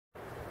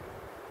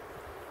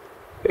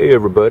Hey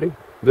everybody,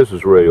 this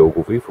is Ray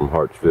Ogilvie from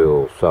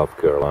Hartsville, South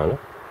Carolina.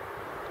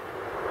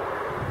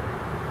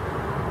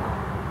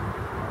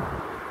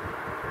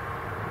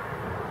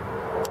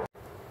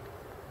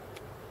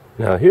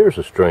 Now here's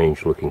a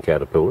strange looking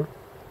caterpillar.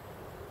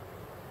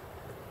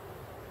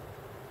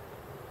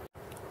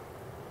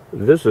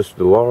 This is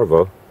the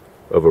larva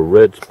of a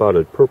red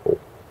spotted purple.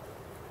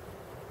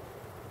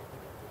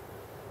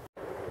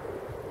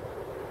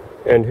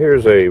 And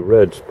here's a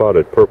red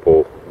spotted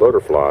purple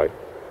butterfly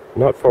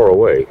not far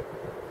away.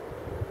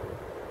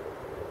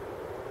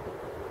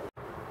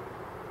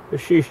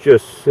 She's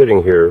just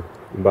sitting here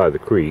by the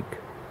creek,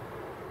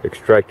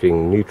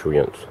 extracting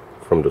nutrients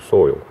from the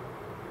soil.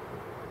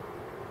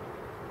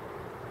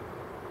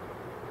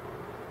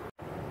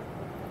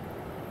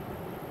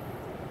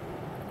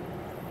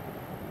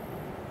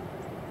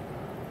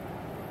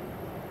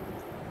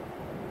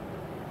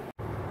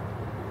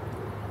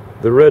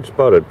 The red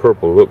spotted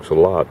purple looks a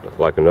lot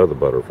like another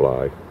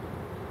butterfly,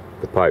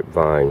 the pipe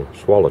vine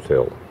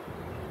swallowtail.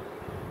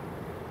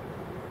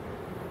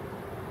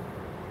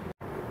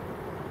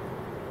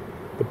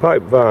 The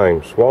pipe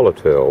vine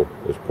swallowtail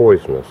is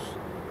poisonous.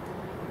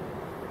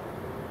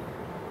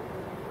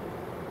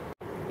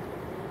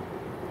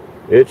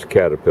 Its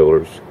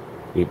caterpillars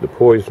eat the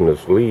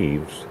poisonous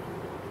leaves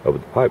of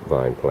the pipe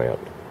vine plant,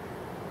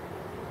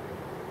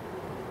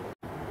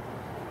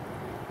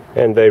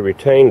 and they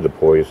retain the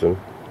poison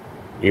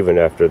even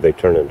after they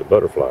turn into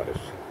butterflies.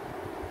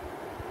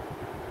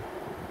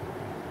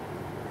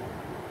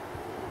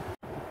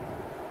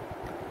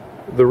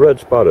 The red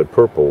spotted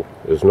purple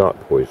is not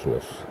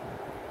poisonous,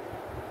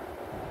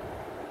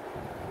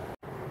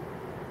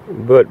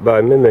 but by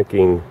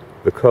mimicking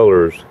the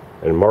colors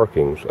and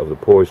markings of the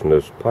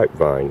poisonous pipe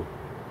vine,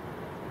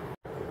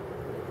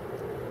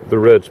 the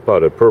red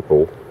spotted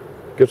purple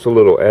gets a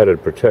little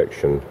added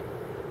protection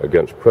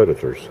against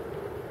predators.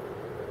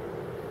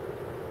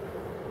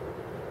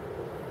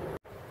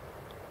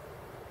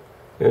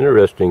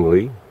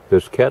 Interestingly,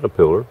 this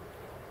caterpillar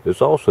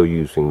is also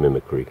using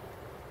mimicry.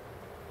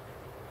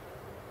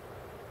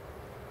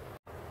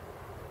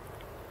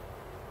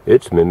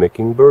 It's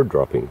mimicking bird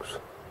droppings.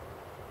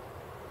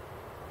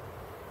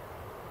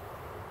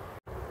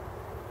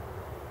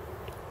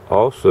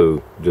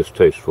 Also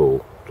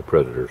distasteful to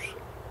predators.